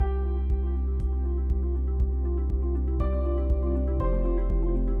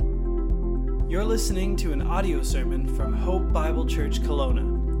You're listening to an audio sermon from Hope Bible Church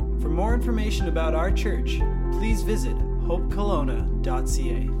Kelowna. For more information about our church, please visit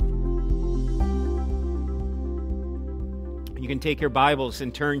hopekelowna.ca. You can take your Bibles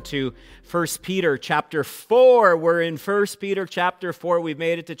and turn to 1 Peter chapter 4. We're in 1 Peter chapter 4. We've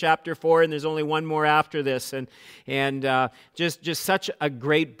made it to chapter 4, and there's only one more after this. And just such a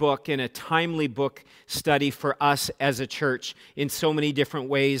great book and a timely book study for us as a church in so many different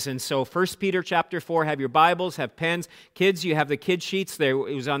ways. And so 1 Peter chapter 4, have your Bibles, have pens. Kids, you have the kid sheets. It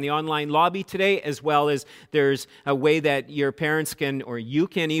was on the online lobby today, as well as there's a way that your parents can, or you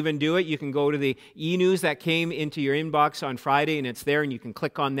can even do it. You can go to the e-news that came into your inbox on Friday, and it's there, and you can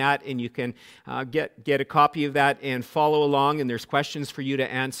click on that, and you can get a copy of that and follow along, and there's questions for you to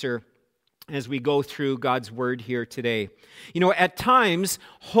answer as we go through God's Word here today. You know, at times,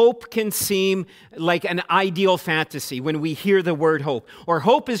 hope can seem like an ideal fantasy when we hear the word hope. Or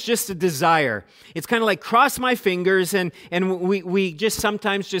hope is just a desire. It's kind of like cross my fingers, and we just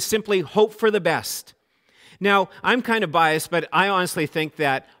sometimes just simply hope for the best. Now, I'm kind of biased, but I honestly think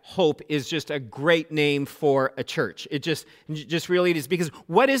that hope is just a great name for a church. It just really is. Because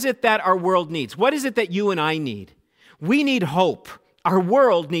what is it that our world needs? What is it that you and I need? We need hope. Our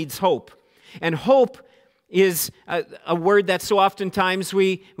world needs hope. And hope is a word that so oftentimes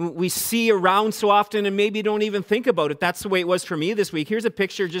we see around so often and maybe don't even think about it. That's the way it was for me this week. Here's a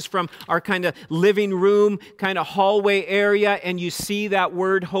picture just from our kind of living room, kind of hallway area, and you see that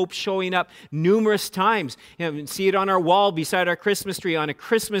word hope showing up numerous times. You know, see it on our wall beside our Christmas tree, on a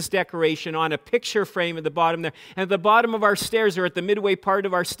Christmas decoration, on a picture frame at the bottom there. And at the bottom of our stairs, or at the midway part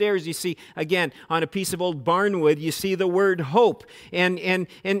of our stairs, you see, again, on a piece of old barnwood, you see the word hope. And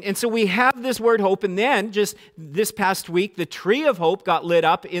so we have this word hope, and then just this past week, the Tree of Hope got lit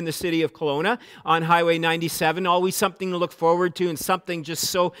up in the city of Kelowna on Highway 97. Always something to look forward to and something just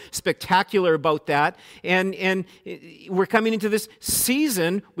so spectacular about that. And we're coming into this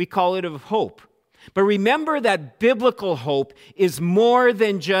season, we call it of hope. But remember that biblical hope is more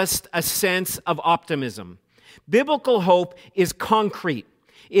than just a sense of optimism. Biblical hope is concrete.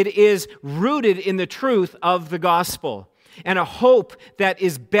 It is rooted in the truth of the gospel. And a hope that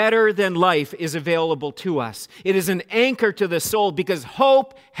is better than life is available to us. It is an anchor to the soul because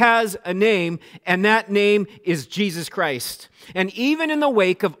hope has a name, and that name is Jesus Christ. And even in the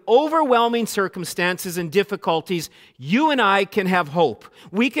wake of overwhelming circumstances and difficulties, you and I can have hope.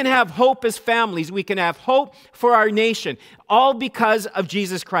 We can have hope as families. We can have hope for our nation, all because of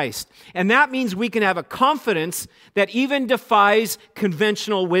Jesus Christ. And that means we can have a confidence that even defies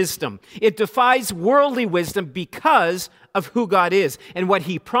conventional wisdom. It defies worldly wisdom because of who God is and what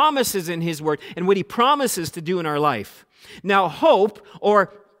He promises in His Word and what He promises to do in our life. Now, hope,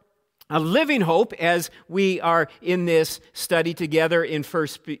 or a living hope, as we are in this study together in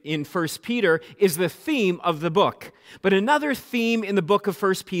First Peter, is the theme of the book. But another theme in the book of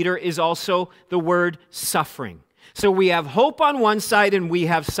 1 Peter is also the word suffering. So we have hope on one side and we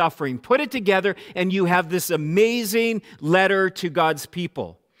have suffering. Put it together and you have this amazing letter to God's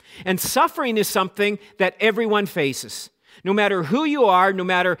people. And suffering is something that everyone faces. No matter who you are, no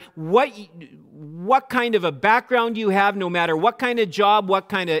matter what kind of a background you have, no matter what kind of job, what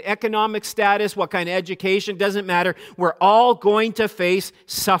kind of economic status, what kind of education, doesn't matter. We're all going to face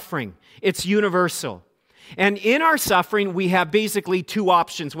suffering. It's universal. And in our suffering, we have basically two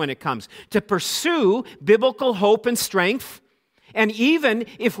options when it comes: to pursue biblical hope and strength. And even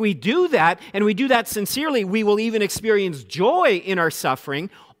if we do that, and we do that sincerely, we will even experience joy in our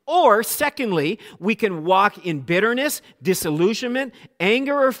suffering. Or, secondly, we can walk in bitterness, disillusionment,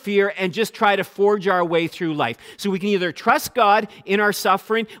 anger, or fear, and just try to forge our way through life. So we can either trust God in our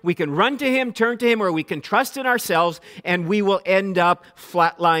suffering, we can run to Him, turn to Him, or we can trust in ourselves, and we will end up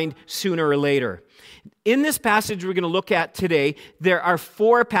flatlined sooner or later. In this passage we're going to look at today, there are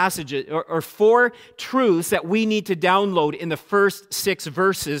four passages, or four truths that we need to download in the first 6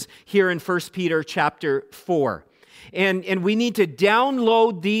 verses here in 1 Peter chapter 4. And we need to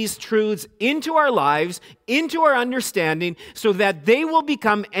download these truths into our lives, into our understanding, so that they will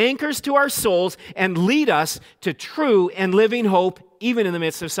become anchors to our souls and lead us to true and living hope, even in the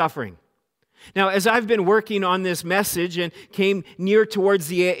midst of suffering. Now, as I've been working on this message and came near towards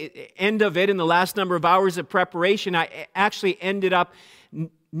the end of it in the last number of hours of preparation, I actually ended up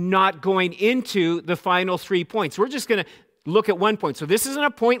not going into the final 3 points. We're just going to look at one point. So this isn't a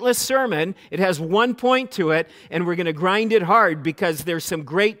pointless sermon. It has one point to it, and we're going to grind it hard because there's some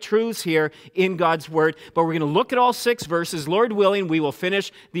great truths here in God's Word. But we're going to look at all 6 verses. Lord willing, we will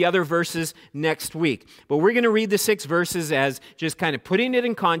finish the other verses next week. But we're going to read the 6 verses as just kind of putting it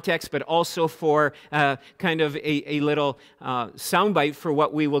in context, but also for kind of a little soundbite for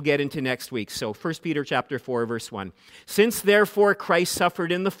what we will get into next week. So 1 Peter chapter 4, verse 1. Since therefore Christ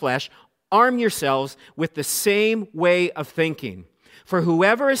suffered in the flesh, arm yourselves with the same way of thinking. For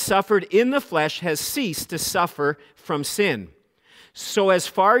whoever has suffered in the flesh has ceased to suffer from sin, so as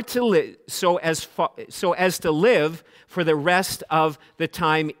to live for the rest of the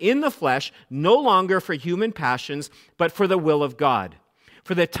time in the flesh, no longer for human passions, but for the will of God.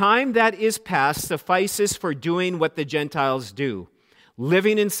 For the time that is past suffices for doing what the Gentiles do,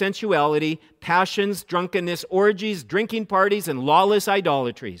 living in sensuality, passions, drunkenness, orgies, drinking parties, and lawless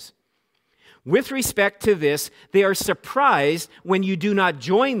idolatries. With respect to this, they are surprised when you do not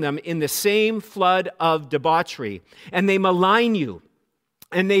join them in the same flood of debauchery, and they malign you,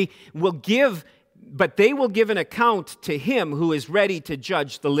 and they will give an account to him who is ready to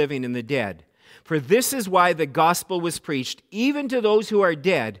judge the living and the dead. For this is why the gospel was preached, even to those who are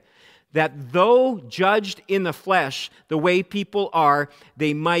dead, that though judged in the flesh the way people are,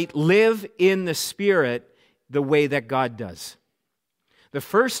 they might live in the Spirit the way that God does. The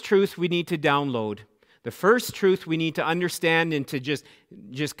first truth we need to download, the first truth we need to understand and to just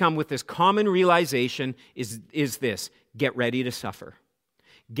come with this common realization is this: get ready to suffer.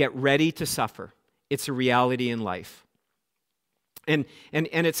 Get ready to suffer. It's a reality in life. And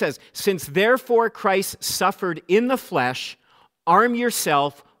it says, since therefore Christ suffered in the flesh, arm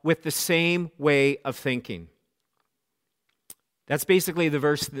yourself with the same way of thinking. That's basically the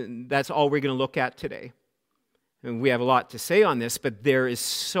verse, that's all we're going to look at today. And we have a lot to say on this, but there is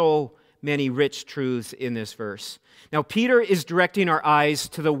so many rich truths in this verse. Now, Peter is directing our eyes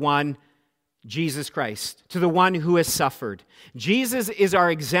to the one, Jesus Christ, to the one who has suffered. Jesus is our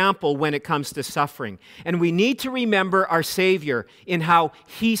example when it comes to suffering. And we need to remember our Savior in how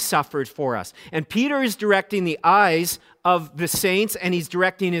he suffered for us. And Peter is directing the eyes of the saints, and he's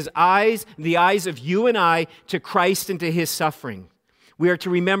directing the eyes of you and I, to Christ and to his suffering. We are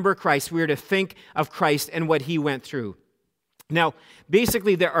to remember Christ. We are to think of Christ and what he went through. Now,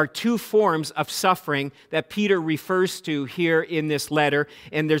 basically, there are 2 forms of suffering that Peter refers to here in this letter,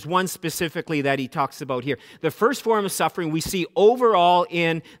 and there's one specifically that he talks about here. The first form of suffering we see overall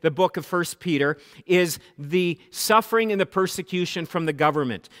in the book of 1 Peter is the suffering and the persecution from the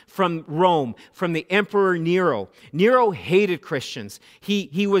government, from Rome, from the Emperor Nero. Nero hated Christians.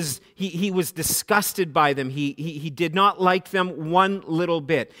 He was disgusted by them. He did not like them one little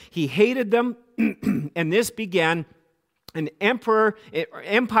bit. He hated them, and this began an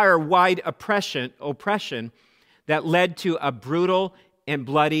empire-wide oppression that led to a brutal and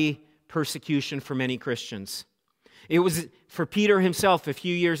bloody persecution for many Christians. It was for Peter himself, a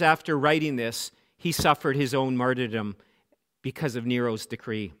few years after writing this, he suffered his own martyrdom because of Nero's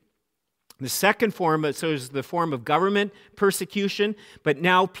decree. The second form, is the form of government persecution, but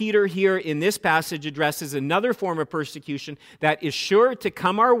now Peter here in this passage addresses another form of persecution that is sure to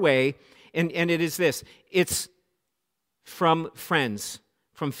come our way, and it is this. It's from friends,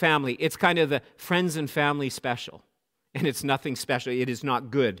 from family. It's kind of the friends and family special. And it's nothing special. It is not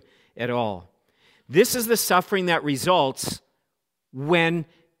good at all. This is the suffering that results when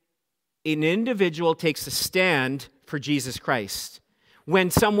an individual takes a stand for Jesus Christ. When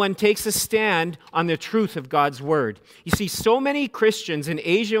someone takes a stand on the truth of God's Word. You see, so many Christians in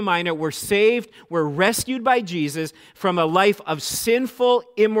Asia Minor were saved, were rescued by Jesus from a life of sinful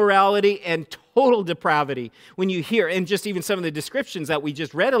immorality and total depravity. When you hear, and just even some of the descriptions that we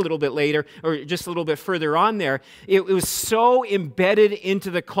just read a little bit later, or just a little bit further on there, it was so embedded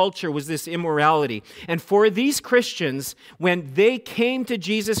into the culture was this immorality. And for these Christians, when they came to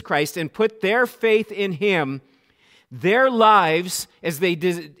Jesus Christ and put their faith in Him, their lives, as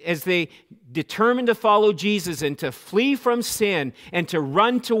they determined to follow Jesus and to flee from sin and to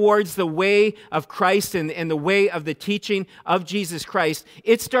run towards the way of Christ and the way of the teaching of Jesus Christ,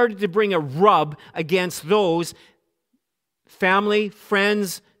 it started to bring a rub against those family,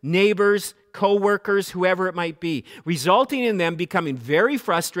 friends, neighbors, co-workers, whoever it might be, resulting in them becoming very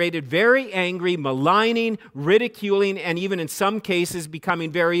frustrated, very angry, maligning, ridiculing, and even in some cases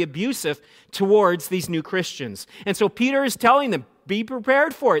becoming very abusive towards these new Christians. And so Peter is telling them, be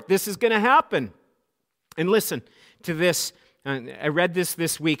prepared for it. This is going to happen. And listen to this. I read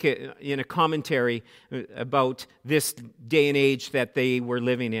this week in a commentary about this day and age that they were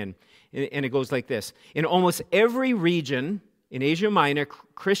living in. And it goes like this. In almost every region in Asia Minor,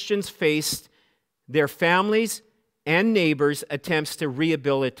 Christians faced their families and neighbors' attempts to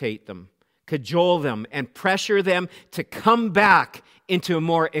rehabilitate them, cajole them, and pressure them to come back into a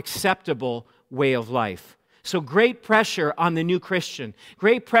more acceptable way of life. So great pressure on the new Christian.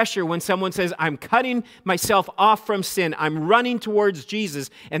 Great pressure when someone says, I'm cutting myself off from sin. I'm running towards Jesus,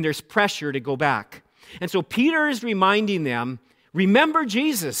 and there's pressure to go back. And so Peter is reminding them, remember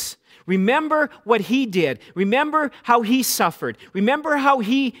Jesus. Remember what he did. Remember how he suffered. Remember how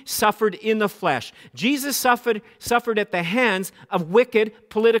he suffered in the flesh. Jesus suffered at the hands of wicked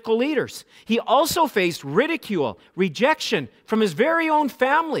political leaders. He also faced ridicule, rejection from his very own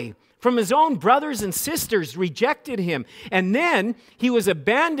family. From his own brothers and sisters rejected him. And then he was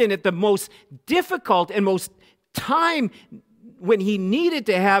abandoned at the most difficult and most time when he needed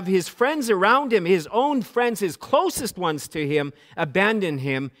to have his friends around him, his own friends, his closest ones to him, abandon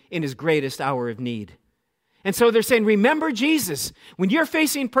him in his greatest hour of need. And so they're saying, remember Jesus. When you're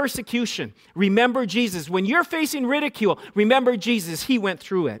facing persecution, remember Jesus. When you're facing ridicule, remember Jesus. He went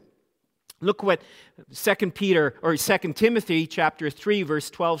through it. Look what 2 Timothy chapter 3, verse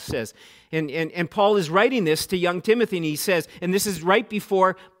 12 says. And Paul is writing this to young Timothy, and he says, and this is right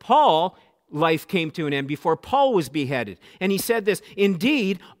before Paul's life came to an end, before Paul was beheaded. And he said this,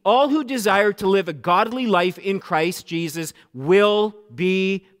 indeed, all who desire to live a godly life in Christ Jesus will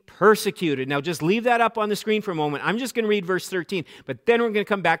be persecuted. Now just leave that up on the screen for a moment. I'm just going to read verse 13, but then we're going to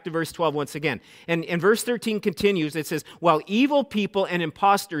come back to verse 12 once again. And verse 13 continues. It says, while evil people and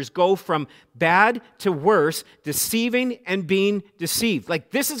impostors go from bad to worse, deceiving and being deceived. Like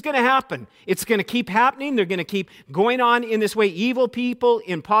this is going to happen. It's going to keep happening. They're going to keep going on in this way. Evil people,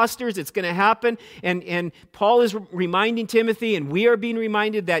 impostors, it's going to happen. And Paul is reminding Timothy, and we are being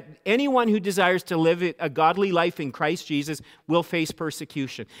reminded that anyone who desires to live a godly life in Christ Jesus will face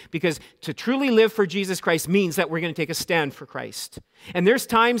persecution. Because to truly live for Jesus Christ means that we're going to take a stand for Christ. And there's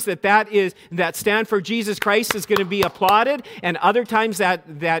times that stand for Jesus Christ is going to be applauded, and other times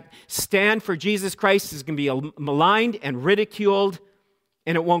that stand for Jesus Christ is going to be maligned and ridiculed,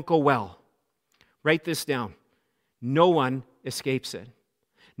 and it won't go well. Write this down. No one escapes it.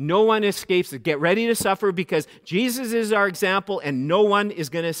 No one escapes it. Get ready to suffer because Jesus is our example, and no one is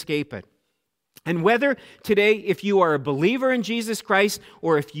going to escape it. And whether today, if you are a believer in Jesus Christ,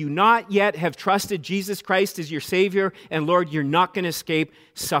 or if you not yet have trusted Jesus Christ as your Savior and Lord, you're not going to escape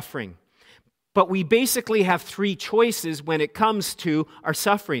suffering. But we basically have three choices when it comes to our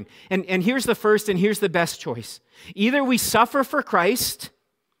suffering. And here's the first, and here's the best choice. Either we suffer for Christ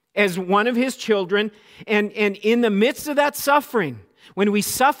as one of His children, and in the midst of that suffering, when we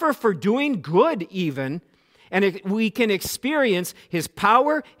suffer for doing good even, and we can experience His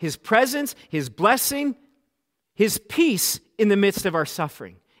power, His presence, His blessing, His peace in the midst of our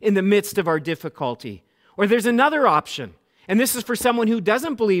suffering, in the midst of our difficulty. Or there's another option, and this is for someone who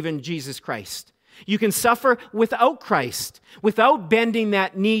doesn't believe in Jesus Christ. You can suffer without Christ, without bending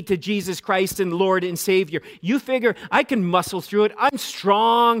that knee to Jesus Christ and Lord and Savior. You figure, I can muscle through it. I'm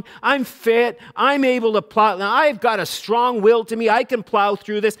strong. I'm fit. I'm able to plow. Now, I've got a strong will to me. I can plow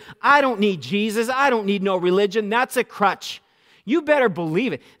through this. I don't need Jesus. I don't need no religion. That's a crutch. You better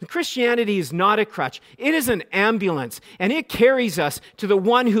believe it. Christianity is not a crutch. It is an ambulance, and it carries us to the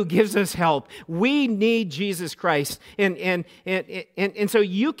one who gives us help. We need Jesus Christ. And so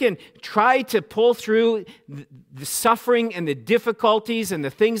you can try to pull through the suffering and the difficulties and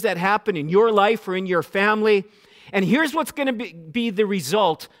the things that happen in your life or in your family. And here's what's going to be the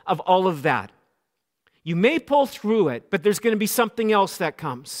result of all of that. You may pull through it, but there's going to be something else that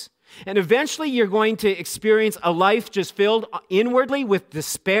comes. And eventually you're going to experience a life just filled inwardly with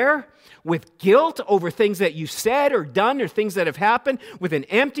despair, with guilt over things that you said or done or things that have happened, with an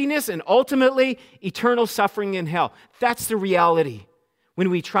emptiness, and ultimately eternal suffering in hell. That's the reality when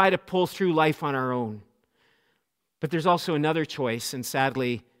we try to pull through life on our own. But there's also another choice, and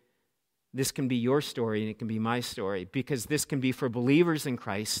sadly, this can be your story and it can be my story, because this can be for believers in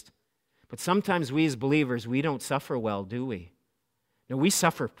Christ. But sometimes we as believers, we don't suffer well, do we? No, we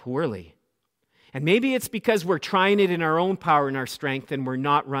suffer poorly. And maybe it's because we're trying it in our own power and our strength and we're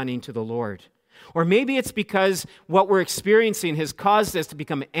not running to the Lord. Or maybe it's because what we're experiencing has caused us to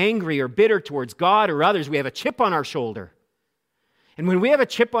become angry or bitter towards God or others. We have a chip on our shoulder. And when we have a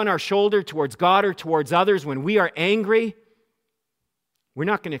chip on our shoulder towards God or towards others, when we are angry, we're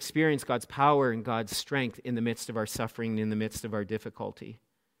not going to experience God's power and God's strength in the midst of our suffering, in the midst of our difficulty.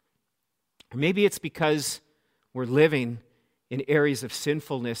 Or maybe it's because we're living in areas of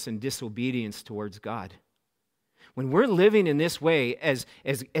sinfulness and disobedience towards God. When we're living in this way as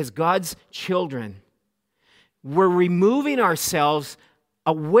God's children, we're removing ourselves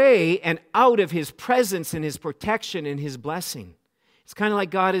away and out of His presence and His protection and His blessing. It's kind of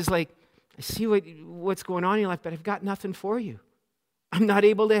like God is like, I see what's going on in your life, but I've got nothing for you. I'm not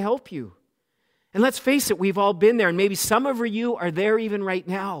able to help you. And let's face it, we've all been there, and maybe some of you are there even right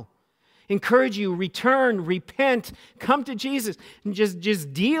now. Encourage you, return, repent, come to Jesus, and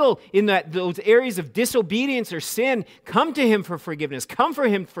just deal in those areas of disobedience or sin. Come to Him for forgiveness. Come for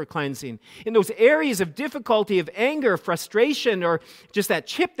Him for cleansing. In those areas of difficulty, of anger, frustration, or just that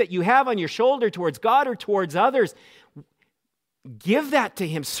chip that you have on your shoulder towards God or towards others, give that to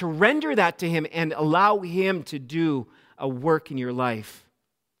Him, surrender that to Him, and allow Him to do a work in your life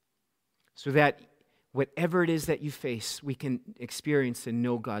so that whatever it is that you face, we can experience and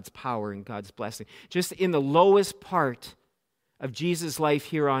know God's power and God's blessing. Just in the lowest part of Jesus' life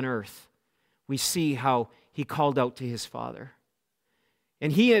here on earth, we see how He called out to His Father.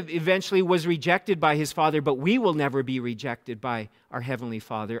 And He eventually was rejected by His Father, but we will never be rejected by our Heavenly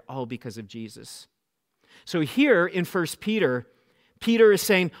Father, all because of Jesus. So here in 1 Peter, Peter is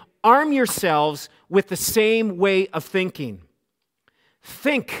saying, arm yourselves with the same way of thinking.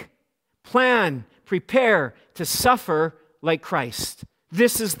 Think, plan, prepare to suffer like Christ.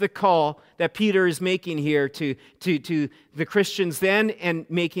 This is the call that Peter is making here to the Christians then and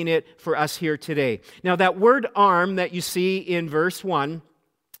making it for us here today. Now that word arm that you see in verse 1,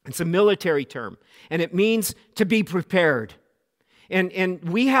 it's a military term, and it means to be prepared. And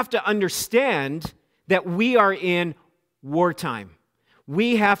we have to understand that we are in wartime.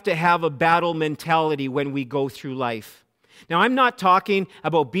 We have to have a battle mentality when we go through life. Now, I'm not talking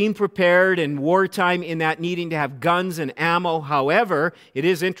about being prepared in wartime in that needing to have guns and ammo. However, it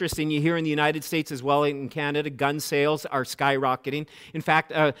is interesting, you hear in the United States as well as in Canada, gun sales are skyrocketing. In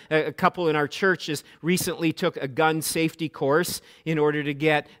fact, a couple in our church just recently took a gun safety course in order to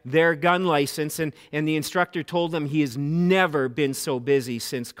get their gun license, and the instructor told them he has never been so busy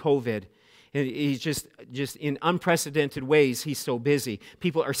since COVID. And he's just in unprecedented ways, he's so busy.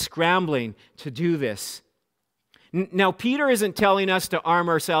 People are scrambling to do this. Now, Peter isn't telling us to arm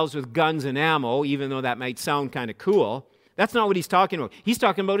ourselves with guns and ammo, even though that might sound kind of cool. That's not what he's talking about. He's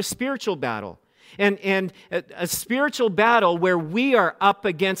talking about a spiritual battle. And a spiritual battle where we are up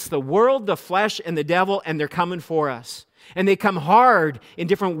against the world, the flesh, and the devil, and they're coming for us. And they come hard in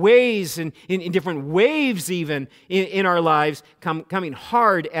different ways and in different waves even in our lives, coming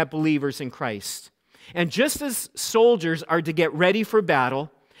hard at believers in Christ. And just as soldiers are to get ready for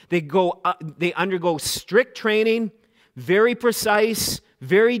battle, they undergo strict training, very precise,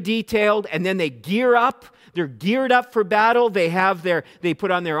 very detailed, and then they gear up. They're geared up for battle. They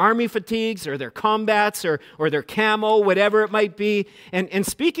put on their army fatigues or their combats or their camo, whatever it might be. And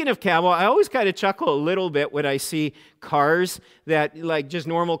speaking of camo, I always kind of chuckle a little bit when I see cars that, like just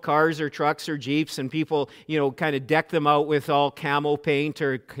normal cars or trucks or Jeeps, and people, kind of deck them out with all camo paint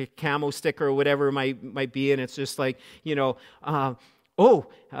or camo sticker or whatever it might be, and it's just like,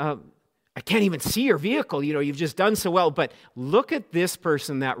 I can't even see your vehicle. You've just done so well. But look at this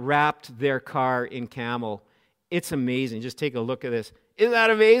person that wrapped their car in camo. It's amazing. Just take a look at this. Isn't that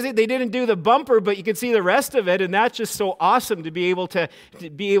amazing? They didn't do the bumper, but you can see the rest of it, and that's just so awesome to be able to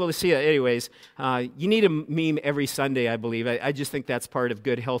see it. Anyways, you need a meme every Sunday, I believe. I just think that's part of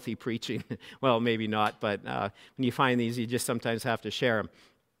good, healthy preaching. Well, maybe not, but when you find these, you just sometimes have to share them.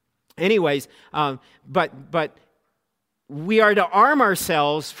 Anyways, but we are to arm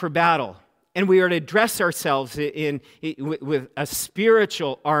ourselves for battle, and we are to dress ourselves with a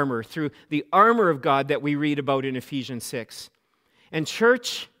spiritual armor through the armor of God that we read about in Ephesians 6. And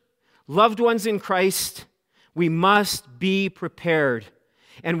church, loved ones in Christ, we must be prepared,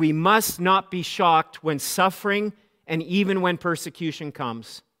 and we must not be shocked when suffering and even when persecution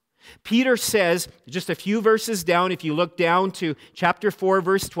comes. Peter says, just a few verses down, if you look down to chapter 4,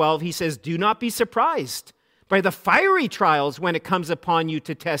 verse 12, he says, "Do not be surprised by the fiery trials when it comes upon you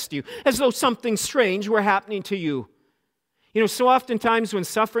to test you, as though something strange were happening to you." So oftentimes when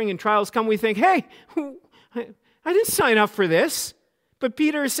suffering and trials come, we think, hey, I didn't sign up for this. But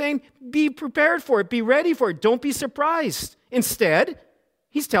Peter is saying, be prepared for it, be ready for it, don't be surprised. Instead,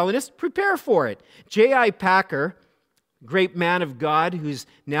 he's telling us, prepare for it. J.I. Packer, great man of God who's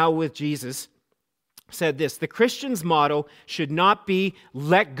now with Jesus, said this: the Christian's motto should not be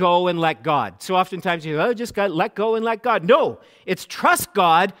let go and let God. So oftentimes you go, just got let go and let God. No, it's trust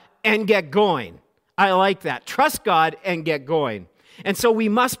God and get going. I like that. Trust God and get going. And so we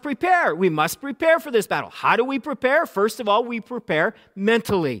must prepare. We must prepare for this battle. How do we prepare? First of all, we prepare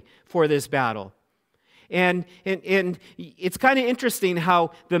mentally for this battle. And it's kind of interesting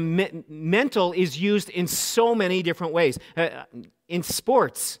how the mental is used in so many different ways. In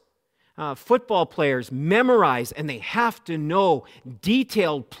sports, football players memorize, and they have to know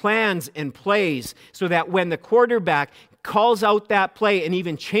detailed plans and plays so that when the quarterback calls out that play and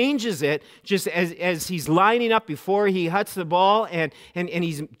even changes it just as he's lining up before he huts the ball and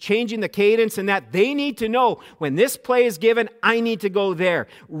he's changing the cadence and that. They need to know when this play is given, I need to go there.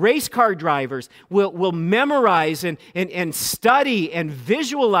 Race car drivers will memorize and study and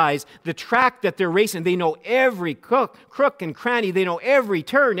visualize the track that they're racing. They know every crook and cranny. They know every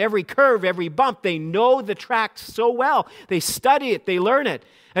turn, every curve, every bump. They know the track so well. They study it. They learn it.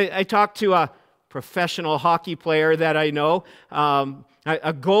 I talked to a professional hockey player that I know, a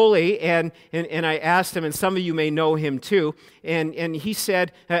goalie, and I asked him, and some of you may know him too, and he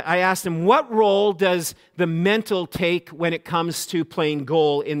said, I asked him, what role does the mental take when it comes to playing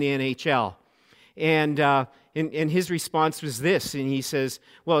goal in the NHL? And his response was this, and he says,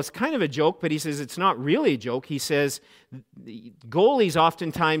 well, it's kind of a joke, but he says it's not really a joke. He says goalies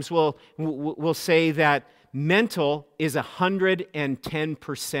oftentimes will say that mental is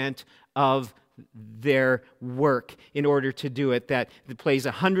 110% of their work in order to do it, that it plays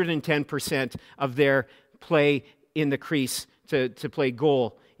 110% of their play in the crease to play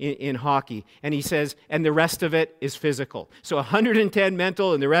goal in hockey. And he says, and the rest of it is physical. So 110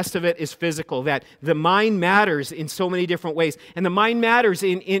 mental and the rest of it is physical, that the mind matters in so many different ways. And the mind matters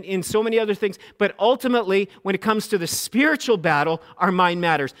in so many other things. But ultimately, when it comes to the spiritual battle, our mind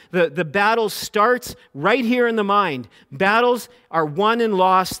matters. The battle starts right here in the mind. Battles are won and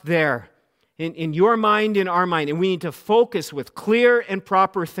lost there. In your mind, in our mind. And we need to focus with clear and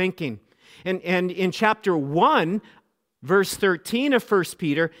proper thinking. And in chapter 1, verse 13 of 1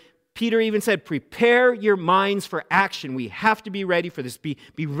 Peter, Peter even said, prepare your minds for action. We have to be ready for this. Be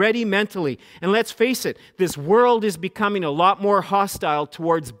ready mentally. And let's face it, this world is becoming a lot more hostile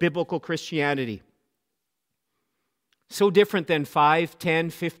towards biblical Christianity. So different than 5, 10,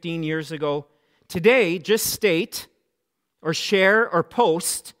 15 years ago. Today, just state or share or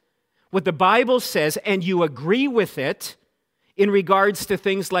post what the Bible says, and you agree with it in regards to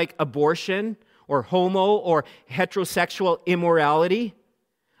things like abortion or homo or heterosexual immorality,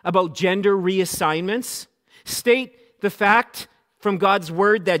 about gender reassignments. State the fact from God's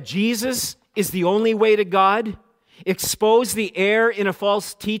word that Jesus is the only way to God. Expose the error in a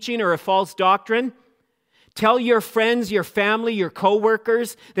false teaching or a false doctrine. Tell your friends, your family, your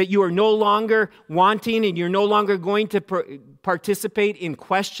coworkers that you are no longer wanting and you're no longer going to participate in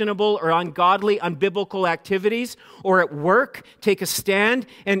questionable or ungodly, unbiblical activities. Or at work, take a stand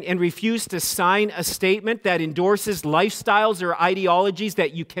and refuse to sign a statement that endorses lifestyles or ideologies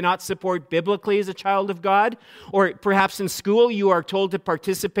that you cannot support biblically as a child of God. Or perhaps in school, you are told to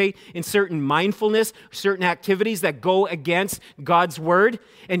participate in certain mindfulness, certain activities that go against God's word.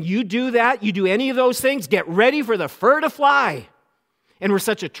 And you do that, you do any of those things, get ready for the fur to fly. And we're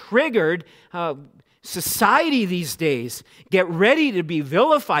such a triggered society these days. Get ready to be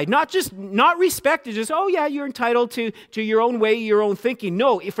vilified, not respected, just, oh yeah, you're entitled to your own way, your own thinking.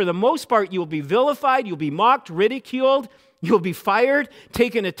 No, for the most part, you'll be vilified, you'll be mocked, ridiculed, you'll be fired,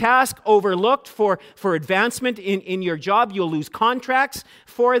 taken to task, overlooked for advancement in your job. You'll lose contracts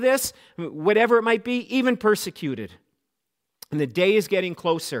for this, whatever it might be, even persecuted. And the day is getting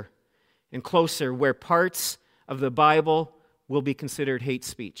closer and closer where parts of the Bible will be considered hate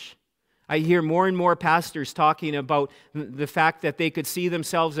speech. I hear more and more pastors talking about the fact that they could see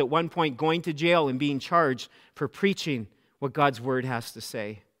themselves at one point going to jail and being charged for preaching what God's word has to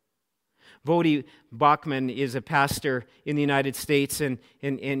say. Voddie Baucham is a pastor in the United States, and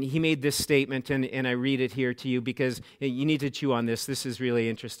he made this statement, and I read it here to you because you need to chew on this. This is really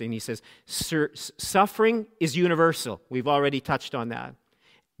interesting. He says, suffering is universal. We've already touched on that.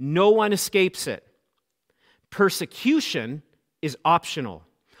 No one escapes it. Persecution is optional.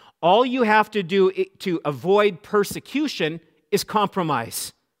 All you have to do to avoid persecution is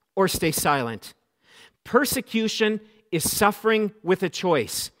compromise or stay silent. Persecution is suffering with a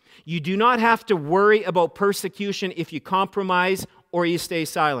choice. You do not have to worry about persecution if you compromise or you stay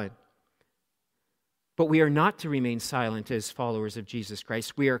silent. But we are not to remain silent as followers of Jesus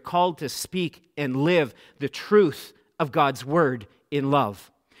Christ. We are called to speak and live the truth of God's word in love.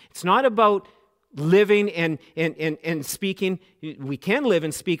 It's not about living and speaking. We can live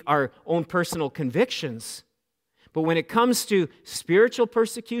and speak our own personal convictions. But when it comes to spiritual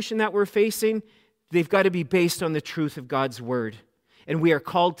persecution that we're facing, they've got to be based on the truth of God's word. And we are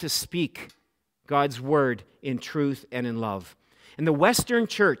called to speak God's word in truth and in love. And the Western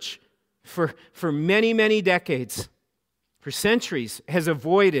church, for many, many decades, for centuries, has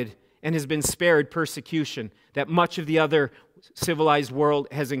avoided and has been spared persecution that much of the other civilized world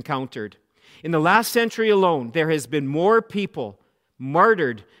has encountered. In the last century alone, there has been more people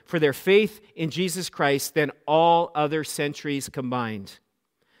martyred for their faith in Jesus Christ than all other centuries combined.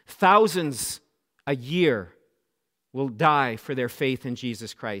 Thousands a year will die for their faith in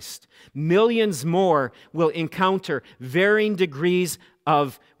Jesus Christ. Millions more will encounter varying degrees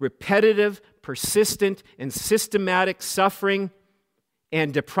of repetitive, persistent, and systematic suffering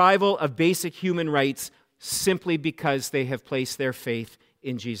and deprival of basic human rights simply because they have placed their faith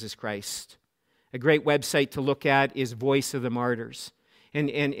in Jesus Christ. A great website to look at is Voice of the Martyrs. And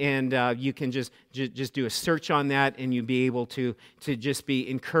you can just do a search on that, and you'll be able to just be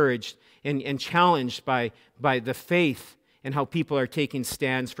encouraged and challenged by the faith and how people are taking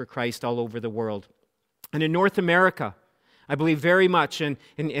stands for Christ all over the world. And in North America, I believe very much, and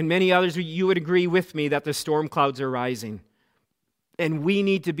many others, you would agree with me, that the storm clouds are rising. And we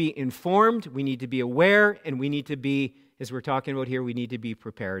need to be informed, we need to be aware, and we need to be, as we're talking about here, we need to be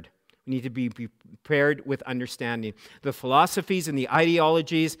prepared. We need to be prepared with understanding. The philosophies and the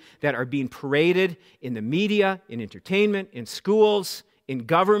ideologies that are being paraded in the media, in entertainment, in schools, in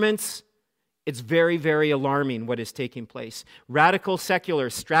governments, it's very, very alarming what is taking place. Radical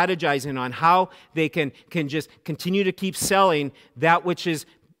seculars strategizing on how they can just continue to keep selling that which is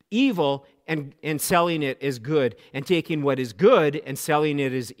evil and selling it as good, and taking what is good and selling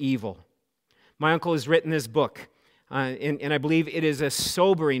it as evil. My uncle has written this book. And I believe it is a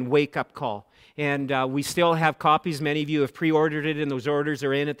sobering wake-up call. And we still have copies. Many of you have pre-ordered it, and those orders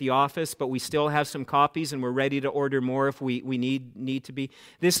are in at the office, but we still have some copies, and we're ready to order more if we need to be.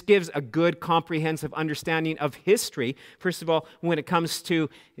 This gives a good, comprehensive understanding of history. First of all, when it comes to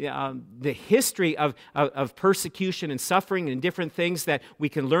the history of persecution and suffering and different things that we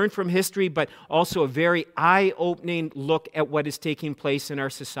can learn from history, but also a very eye-opening look at what is taking place in our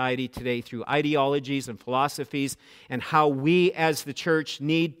society today through ideologies and philosophies, and how we as the church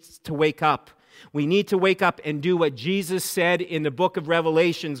need to wake up. We need to wake up and do what Jesus said in the book of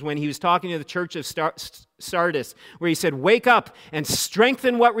Revelations when he was talking to the church of Sardis, where he said, "Wake up and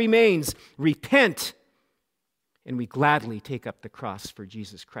strengthen what remains. Repent, and we gladly take up the cross for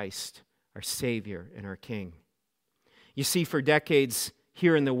Jesus Christ, our Savior and our King." You see, for decades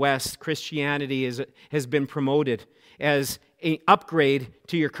here in the West, Christianity has been promoted as an upgrade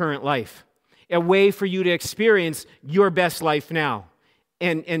to your current life, a way for you to experience your best life now.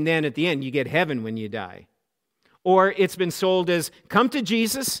 And then at the end, you get heaven when you die. Or it's been sold as, come to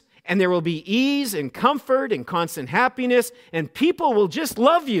Jesus, and there will be ease and comfort and constant happiness, and people will just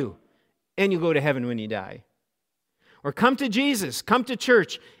love you, and you go to heaven when you die. Or come to Jesus, come to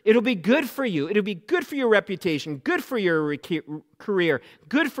church. It'll be good for you. It'll be good for your reputation, good for your career,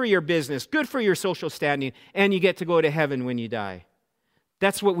 good for your business, good for your social standing, and you get to go to heaven when you die.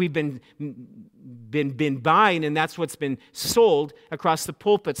 That's what we've been buying, and that's what's been sold across the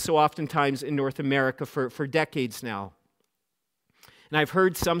pulpits so oftentimes in North America for decades now. And I've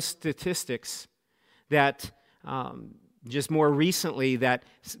heard some statistics that just more recently that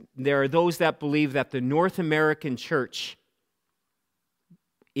there are those that believe that the North American church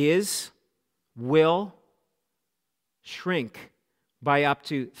will shrink by up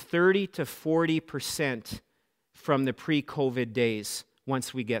to 30 to 40% from the pre-COVID days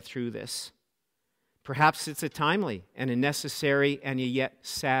once we get through this. Perhaps it's a timely and a necessary and a yet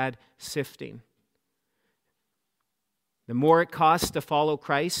sad sifting. The more it costs to follow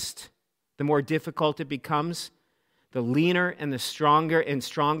Christ, the more difficult it becomes. The leaner and the stronger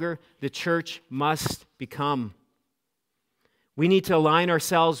the church must become. We need to align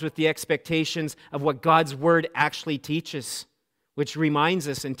ourselves with the expectations of what God's Word actually teaches, which reminds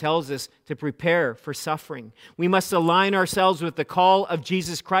us and tells us to prepare for suffering. We must align ourselves with the call of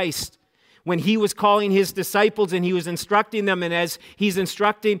Jesus Christ when he was calling his disciples and he was instructing them, and as he's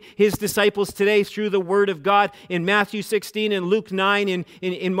instructing his disciples today through the Word of God in Matthew 16 and Luke 9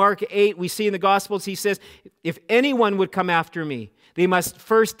 in Mark 8, we see in the Gospels, he says, if anyone would come after me, they must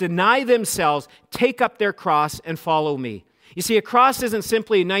first deny themselves, take up their cross, and follow me. You see, a cross isn't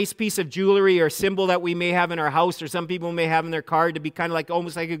simply a nice piece of jewelry or symbol that we may have in our house or some people may have in their car to be kind of like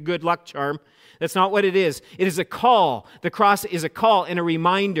almost like a good luck charm. That's not what it is. It is a call. The cross is a call and a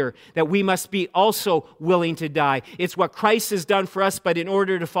reminder that we must be also willing to die. It's what Christ has done for us, but in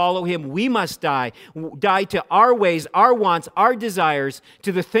order to follow him, we must die. Die to our ways, our wants, our desires,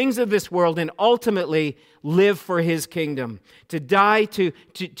 to the things of this world, and ultimately live for his kingdom. To die to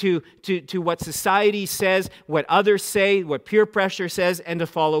what society says, what others say, what peer pressure says, and to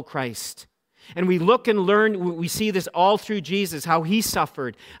follow Christ. And we look and learn, we see this all through Jesus, how he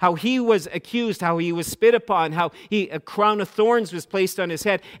suffered, how he was accused, how he was spit upon, how a crown of thorns was placed on his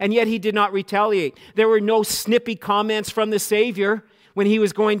head, and yet he did not retaliate. There were no snippy comments from the Savior when he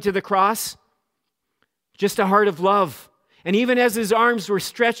was going to the cross. Just a heart of love. And even as his arms were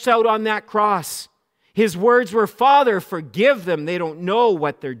stretched out on that cross, his words were, "Father, forgive them. They don't know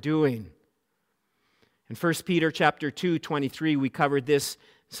what they're doing." In 1 Peter chapter 2, 23, we covered this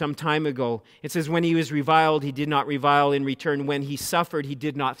some time ago. It says, when he was reviled, he did not revile in return. When he suffered, he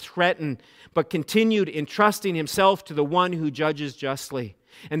did not threaten, but continued entrusting himself to the one who judges justly.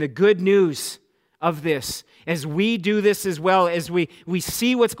 And the good news of this, as we do this as well, as we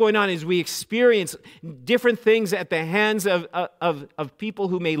see what's going on, as we experience different things at the hands of people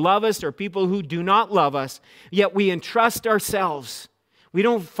who may love us or people who do not love us, yet we entrust ourselves. We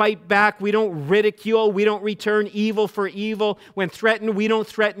don't fight back. We don't ridicule. We don't return evil for evil. When threatened, we don't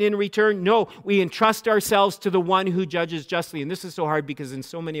threaten in return. No, we entrust ourselves to the one who judges justly. And this is so hard because in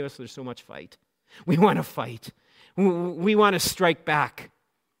so many of us, there's so much fight. We want to fight. We want to strike back.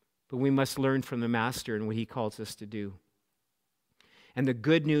 But we must learn from the Master and what he calls us to do. And the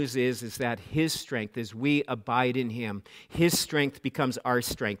good news is that his strength, as we abide in him, his strength becomes our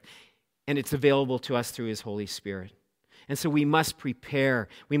strength. And it's available to us through his Holy Spirit. And so we must prepare.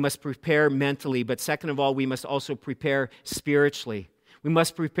 We must prepare mentally, but second of all, we must also prepare spiritually. We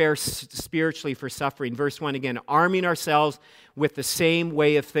must prepare spiritually for suffering. Verse 1 again, arming ourselves with the same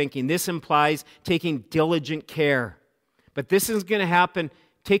way of thinking. This implies taking diligent care. But this is going to happen.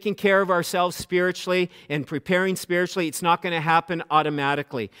 Taking care of ourselves spiritually and preparing spiritually, it's not going to happen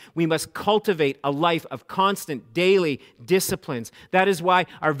automatically. We must cultivate a life of constant, daily disciplines. That is why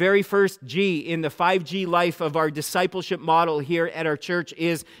our very first G in the 5G life of our discipleship model here at our church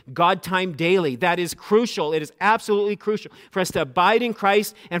is God time daily. That is crucial. It is absolutely crucial for us to abide in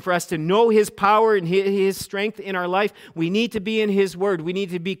Christ and for us to know his power and his strength in our life. We need to be in his word. We need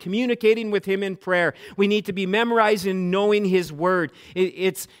to be communicating with him in prayer. We need to be memorizing and knowing his word.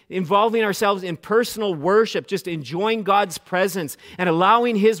 It's involving ourselves in personal worship, just enjoying God's presence and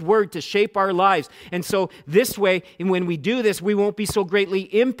allowing his word to shape our lives. And so this way, when we do this, we won't be so greatly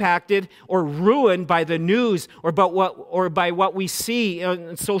impacted or ruined by the news or by what we see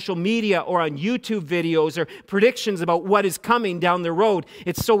on social media or on YouTube videos or predictions about what is coming down the road.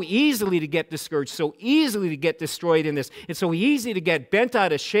 It's so easily to get discouraged, so easily to get destroyed in this. It's so easy to get bent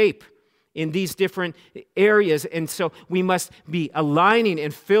out of shape in these different areas. And so we must be aligning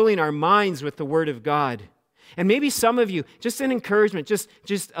and filling our minds with the Word of God. And maybe some of you, just an encouragement,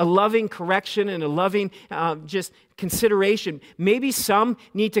 just a loving correction and a loving just consideration. Maybe some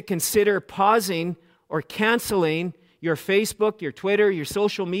need to consider pausing or canceling your Facebook, your Twitter, your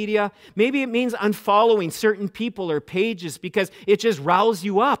social media. Maybe it means unfollowing certain people or pages because it just riles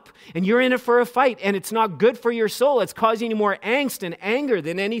you up and you're in it for a fight and it's not good for your soul. It's causing you more angst and anger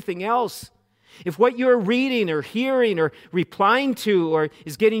than anything else. If what you're reading or hearing or replying to or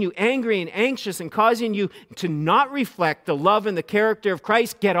is getting you angry and anxious and causing you to not reflect the love and the character of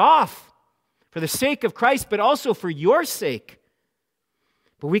Christ, get off for the sake of Christ, but also for your sake.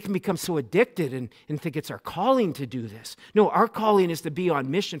 But we can become so addicted and think it's our calling to do this. No, our calling is to be on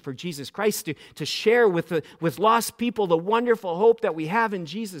mission for Jesus Christ, to share with lost people the wonderful hope that we have in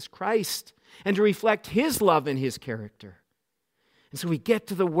Jesus Christ and to reflect his love and his character. And so we get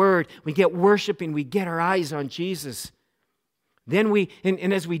to the Word, we get worshiping, we get our eyes on Jesus. Then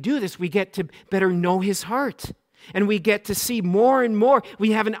and as we do this, we get to better know his heart. And we get to see more and more.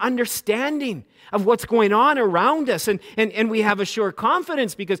 We have an understanding of what's going on around us. And we have a sure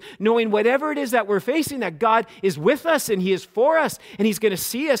confidence because knowing whatever it is that we're facing, that God is with us and he is for us and he's going to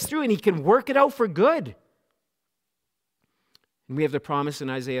see us through and he can work it out for good. And we have the promise in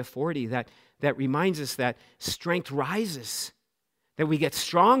Isaiah 40 that reminds us that strength rises, that we get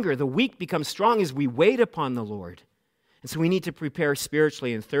stronger. The weak become strong as we wait upon the Lord. And so we need to prepare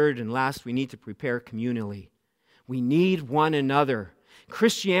spiritually. And third and last, we need to prepare communally. We need one another.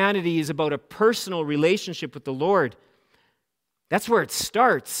 Christianity is about a personal relationship with the Lord. That's where it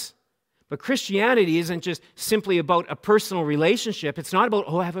starts. But Christianity isn't just simply about a personal relationship. It's not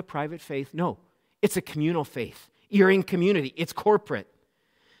about, I have a private faith. No, it's a communal faith. You're in community. It's corporate.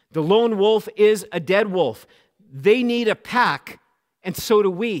 The lone wolf is a dead wolf. They need a pack, and so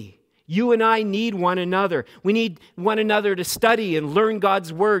do we. You and I need one another. We need one another to study and learn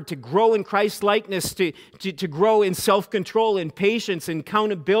God's word, to grow in Christ's likeness, to grow in self-control, in patience, in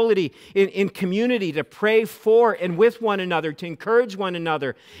accountability, in community, to pray for and with one another, to encourage one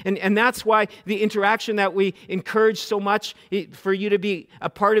another. And that's why the interaction that we encourage so much for you to be a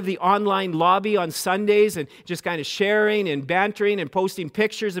part of the online lobby on Sundays and just kind of sharing and bantering and posting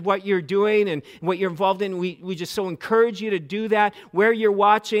pictures of what you're doing and what you're involved in. We just so encourage you to do that, where you're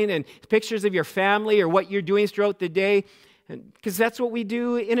watching and pictures of your family or what you're doing throughout the day, because that's what we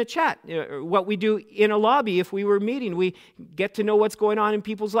do in a chat, or what we do in a lobby if we were meeting. We get to know what's going on in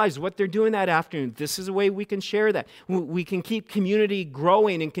people's lives, what they're doing that afternoon. This is a way we can share that. We can keep community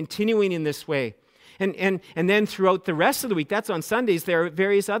growing and continuing in this way. And then throughout the rest of the week, that's on Sundays, there are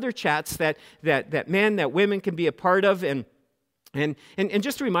various other chats that men, that women can be a part of. And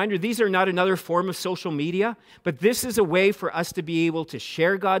just a reminder, these are not another form of social media, but this is a way for us to be able to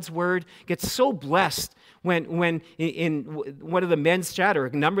share God's word, get so blessed when in one of the men's chat or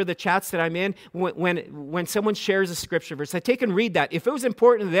a number of the chats that I'm in, when someone shares a scripture verse, I take and read that. If it was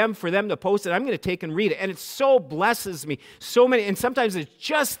important to them, for them to post it, I'm going to take and read it. And it so blesses me. And sometimes it's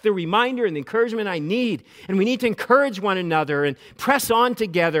just the reminder and the encouragement I need. And we need to encourage one another and press on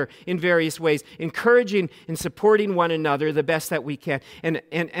together in various ways, encouraging and supporting one another the best that we can.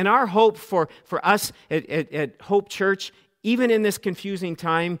 And our hope for us at Hope Church, even in this confusing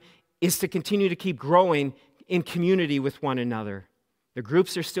time, is to continue to keep growing in community with one another. The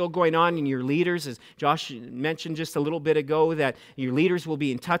groups are still going on, and your leaders, as Josh mentioned just a little bit ago, that your leaders will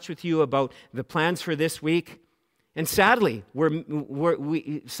be in touch with you about the plans for this week. And sadly,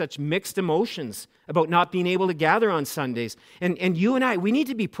 we such mixed emotions about not being able to gather on Sundays. And you and I, we need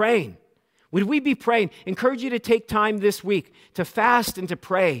to be praying. Would we be praying? Encourage you to take time this week to fast and to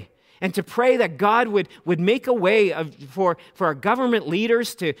pray. And to pray that God would make a way for our government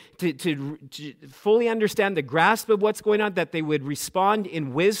leaders to fully understand the grasp of what's going on, that they would respond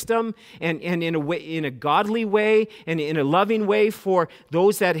in wisdom and in a godly way and in a loving way for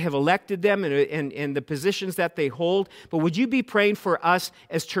those that have elected them and the positions that they hold. But would you be praying for us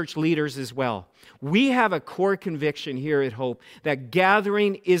as church leaders as well? We have a core conviction here at Hope that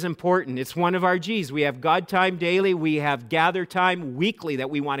gathering is important. It's one of our G's. We have God time daily. We have gather time weekly, that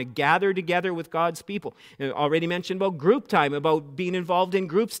we want to gather together with God's people. I already mentioned about group time, about being involved in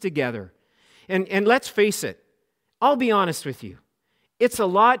groups together. And let's face it, I'll be honest with you. It's a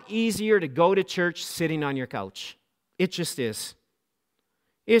lot easier to go to church sitting on your couch. It just is.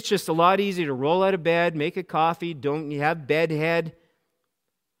 It's just a lot easier to roll out of bed, make a coffee, don't you have bedhead.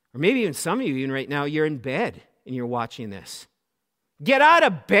 Or maybe even some of you, even right now, you're in bed and you're watching this. Get out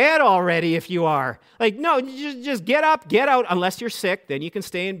of bed already if you are. Like, no, just get up, get out. Unless you're sick, then you can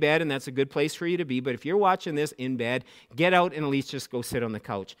stay in bed, and that's a good place for you to be. But if you're watching this in bed, get out and at least just go sit on the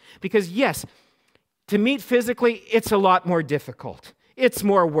couch. Because yes, to meet physically, it's a lot more difficult. It's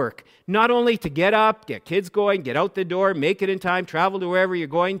more work. Not only to get up, get kids going, get out the door, make it in time, travel to wherever you're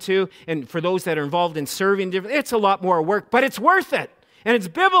going to. And for those that are involved in serving, it's a lot more work, but it's worth it. And it's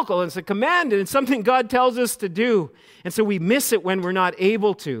biblical, and it's a command, and it's something God tells us to do. And so we miss it when we're not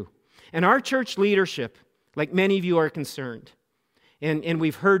able to. And our church leadership, like many of you are concerned, and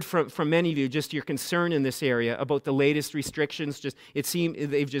we've heard from many of you just your concern in this area about the latest restrictions. It seems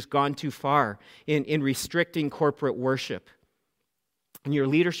they've just gone too far in restricting corporate worship. And your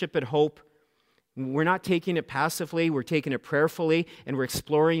leadership at Hope, we're not taking it passively, we're taking it prayerfully, and we're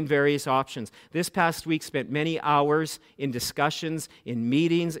exploring various options. This past week spent many hours in discussions, in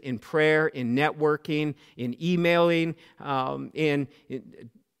meetings, in prayer, in networking, in emailing,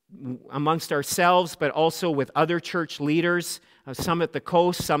 amongst ourselves, but also with other church leaders, some at the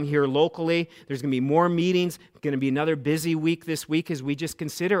coast, some here locally. There's going to be more meetings, going to be another busy week this week as we just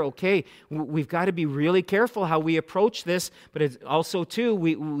consider, okay, we've got to be really careful how we approach this, but it's also, too,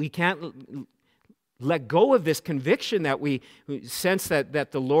 we can't let go of this conviction that we sense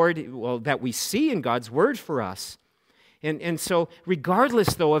that the Lord, that we see in God's word for us. And so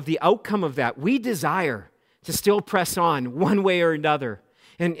regardless, though, of the outcome of that, we desire to still press on one way or another.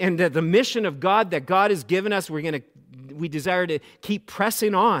 And the mission of God that God has given us, we desire to keep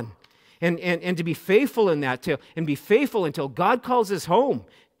pressing on and to be faithful in that, and be faithful until God calls us home.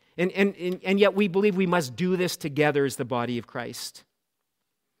 And yet we believe we must do this together as the body of Christ.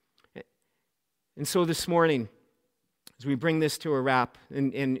 And so this morning, as we bring this to a wrap,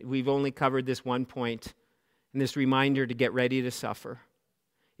 and we've only covered this one point, and this reminder to get ready to suffer.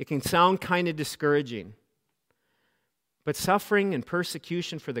 It can sound kind of discouraging, but suffering and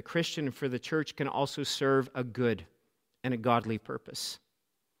persecution for the Christian and for the church can also serve a good and a godly purpose.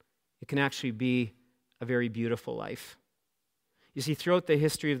 It can actually be a very beautiful life. You see, throughout the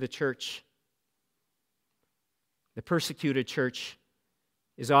history of the church, the persecuted church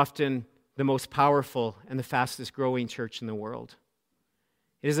is often the most powerful and the fastest growing church in the world.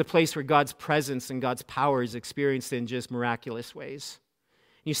 It is a place where God's presence and God's power is experienced in just miraculous ways.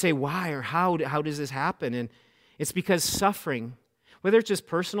 And you say, why or how does this happen? And it's because suffering, whether it's just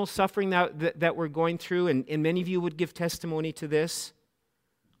personal suffering that we're going through, and many of you would give testimony to this,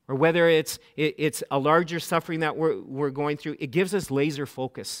 or whether it's a larger suffering that we're going through, it gives us laser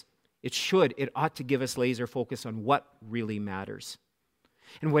focus. It ought to give us laser focus on what really matters.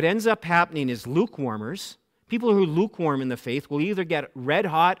 And what ends up happening is lukewarmers, people who are lukewarm in the faith, will either get red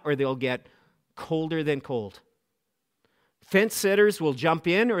hot or they'll get colder than cold. Fence sitters will jump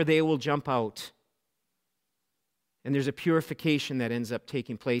in or they will jump out. And there's a purification that ends up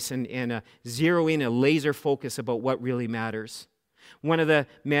taking place and a zeroing, a laser focus about what really matters. One of the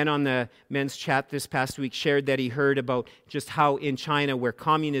men on the men's chat this past week shared that he heard about just how in China, where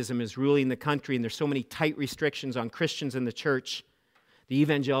communism is ruling the country and there's so many tight restrictions on Christians in the church, the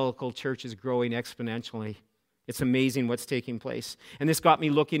evangelical church is growing exponentially. It's amazing what's taking place. And this got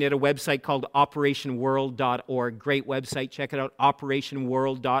me looking at a website called operationworld.org. Great website. Check it out,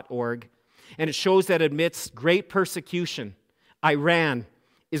 operationworld.org. And it shows that amidst great persecution, Iran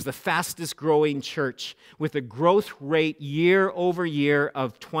is the fastest growing church with a growth rate year over year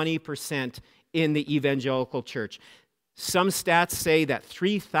of 20% in the evangelical church. Some stats say that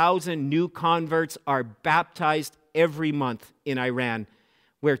 3,000 new converts are baptized every month in Iran,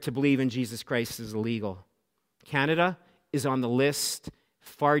 where to believe in Jesus Christ is illegal. Canada is on the list,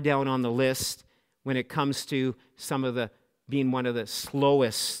 far down on the list, when it comes to being one of the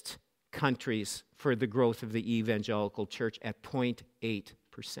slowest countries for the growth of the evangelical church at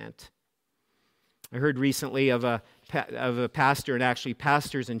 0.8%. I heard recently of a pastor, and actually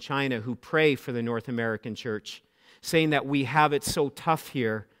pastors in China, who pray for the North American church, saying that we have it so tough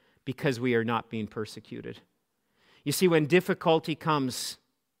here because we are not being persecuted. You see, when difficulty comes,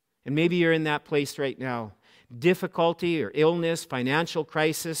 and maybe you're in that place right now, difficulty or illness, financial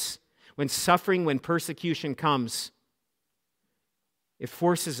crisis, when suffering, when persecution comes, it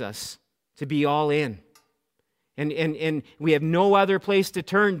forces us to be all in. And we have no other place to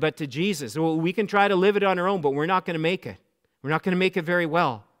turn but to Jesus. We can try to live it on our own, but we're not going to make it. We're not going to make it very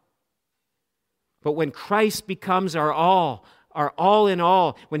well. But when Christ becomes our all in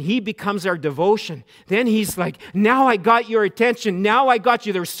all, when He becomes our devotion, then He's like, now I got your attention. Now I got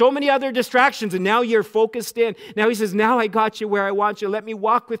you. There's so many other distractions, and now you're focused in. Now He says, now I got you where I want you. Let me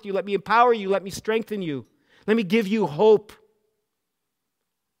walk with you. Let me empower you. Let me strengthen you. Let me give you hope.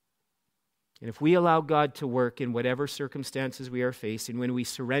 And if we allow God to work in whatever circumstances we are facing, when we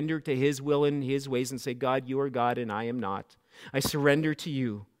surrender to His will and His ways and say, God, you are God and I am not. I surrender to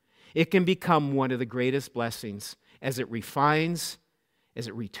you. It can become one of the greatest blessings as it refines, as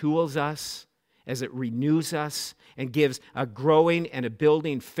it retools us, as it renews us, and gives a growing and a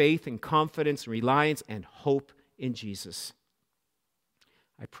building faith and confidence, reliance, and hope in Jesus.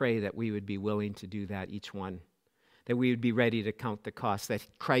 I pray that we would be willing to do that, each one. That we would be ready to count the cost, that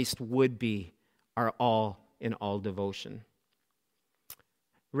Christ would be our all in all devotion. I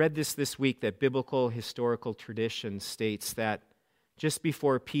read this week that biblical historical tradition states that just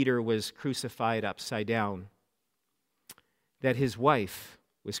before Peter was crucified upside down, that his wife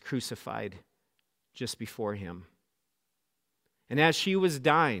was crucified just before him. And as she was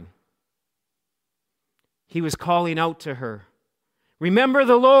dying, he was calling out to her, "Remember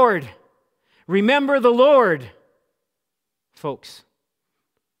the Lord! Remember the Lord!" Folks,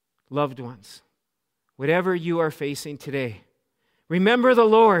 loved ones, whatever you are facing today, remember the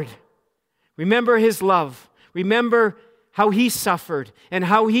Lord. Remember His love. Remember how He suffered and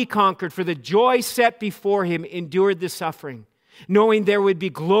how He conquered. For the joy set before Him, endured the suffering, knowing there would be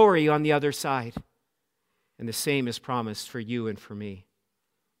glory on the other side. And the same is promised for you and for me.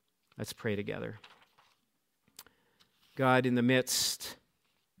 Let's pray together. God, in the midst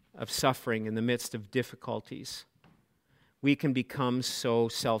of suffering, in the midst of difficulties, we can become so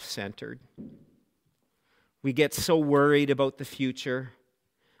self-centered. We get so worried about the future.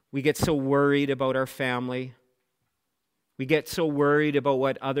 We get so worried about our family. We get so worried about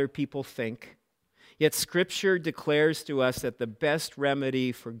what other people think. Yet Scripture declares to us that the best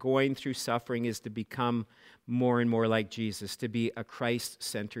remedy for going through suffering is to become more and more like Jesus, to be a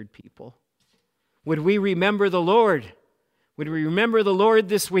Christ-centered people. Would we remember the Lord? Would we remember the Lord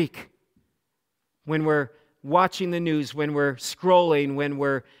this week when we're watching the news, when we're scrolling, when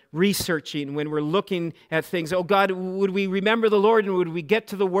we're researching, when we're looking at things? Oh God, would we remember the Lord, and would we get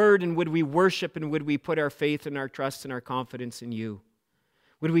to the Word, and would we worship, and would we put our faith and our trust and our confidence in You?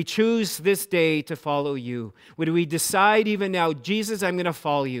 Would we choose this day to follow You? Would we decide even now, Jesus, I'm going to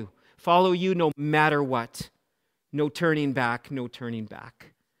follow You no matter what. No turning back, no turning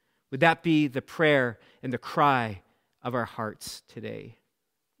back. Would that be the prayer and the cry of our hearts today?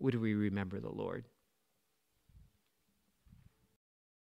 Would we remember the Lord?